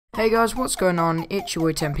Hey guys, what's going on? It's your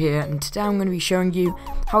boy Tempy here, and today I'm going to be showing you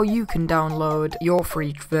how you can download your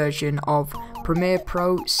free version of Premiere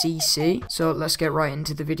Pro CC. So let's get right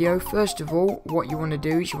into the video. First of all, what you want to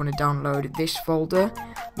do is you want to download this folder,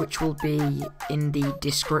 which will be in the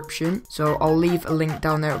description. So I'll leave a link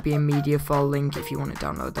down there. It'll be a media file link. If you want to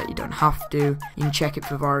download that, you don't have to. You can check it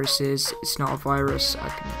for viruses. It's not a virus, I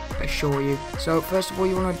can assure you. So first of all,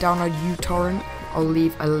 you want to download uTorrent. I'll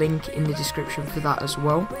leave a link in the description for that as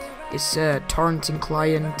well. It's a torrenting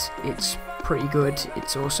client. It's pretty good.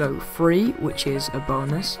 It's also free, which is a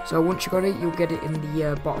bonus. So once you got it, you'll get it in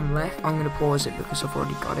the bottom left. I'm going to pause it because I've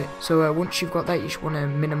already got it. So once you've got that, you just want to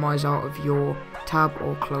minimize out of your tab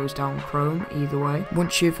or close down Chrome, either way.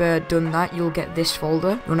 Once you've done that, you'll get this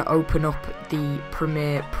folder. You want to open up the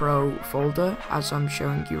Premiere Pro folder, as I'm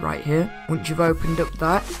showing you right here. Once you've opened up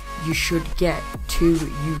that, you should get two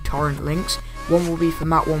uTorrent links. One will be for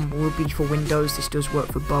Mac, one will be for Windows. This does work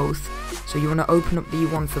for both. So you want to open up the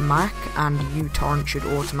one for Mac, and uTorrent should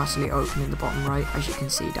automatically open in the bottom right, as you can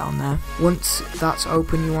see down there. Once that's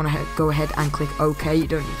open, you want to go ahead and click OK. You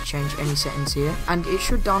don't need to change any settings here, and it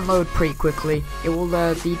should download pretty quickly. It will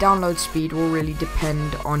the download speed will really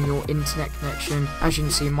depend on your internet connection. As you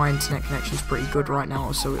can see, my internet connection is pretty good right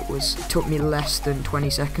now, so it took me less than 20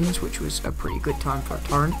 seconds, which was a pretty good time for a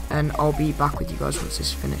torrent. And I'll be back with you guys once this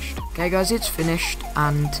is finished. Okay guys, it's finished,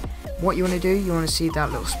 and what you want to do, you want to see that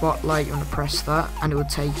little spotlight, you want to press that, and it will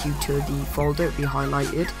take you to the folder. It'll be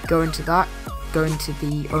highlighted. Go into that, go into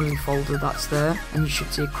the only folder that's there, and you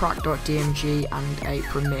should see a crack.dmg and a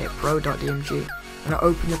Premiere Pro.dmg. I'm going to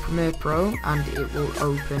open the Premiere Pro, and it will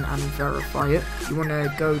open and verify it. You want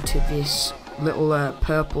to go to this little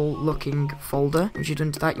purple looking folder. Once you've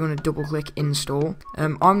done that, you want to double click install.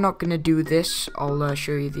 I'm not going to do this. I'll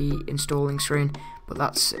show you the installing screen, but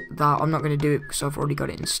that's that. I'm not going to do it because I've already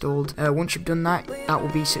got it installed. Once you've done that, that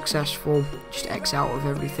will be successful. Just X out of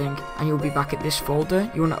everything, and you'll be back at this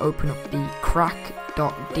folder. You want to open up the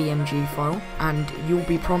crack.dmg file, and you'll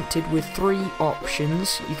be prompted with three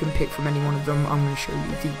options. You can pick from any one of them. I'm going to show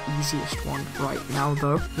you the easiest one right now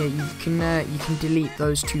though. Yeah, you can delete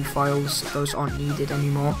those two files. Those aren't needed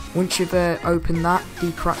anymore. Once you've opened that,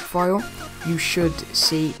 the crack file, you should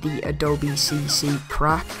see the Adobe CC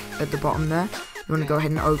crack at the bottom there. You want to go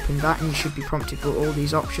ahead and open that, and you should be prompted with all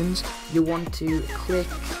these options. You want to click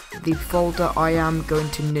the folder I am going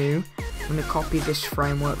to new. I'm going to copy this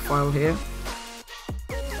framework file here.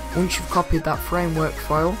 Once you've copied that framework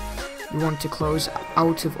file, you want to close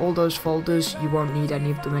out of all those folders. You won't need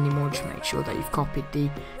any of them anymore. Just make sure that you've copied the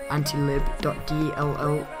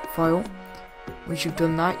antilib.dll file. Once you've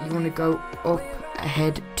done that, you want to go up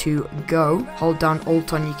ahead to go. Hold down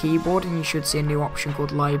Alt on your keyboard, and you should see a new option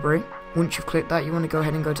called Library. Once you've clicked that, you want to go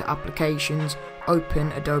ahead and go to Applications,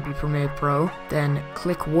 open Adobe Premiere Pro, then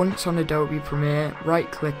click once on Adobe Premiere,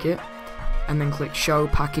 right click it, and then click Show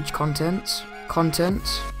Package Contents,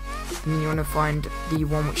 and then you want to find the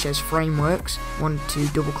one which says Frameworks. You want to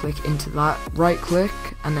double click into that, right click,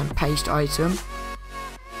 and then Paste Item.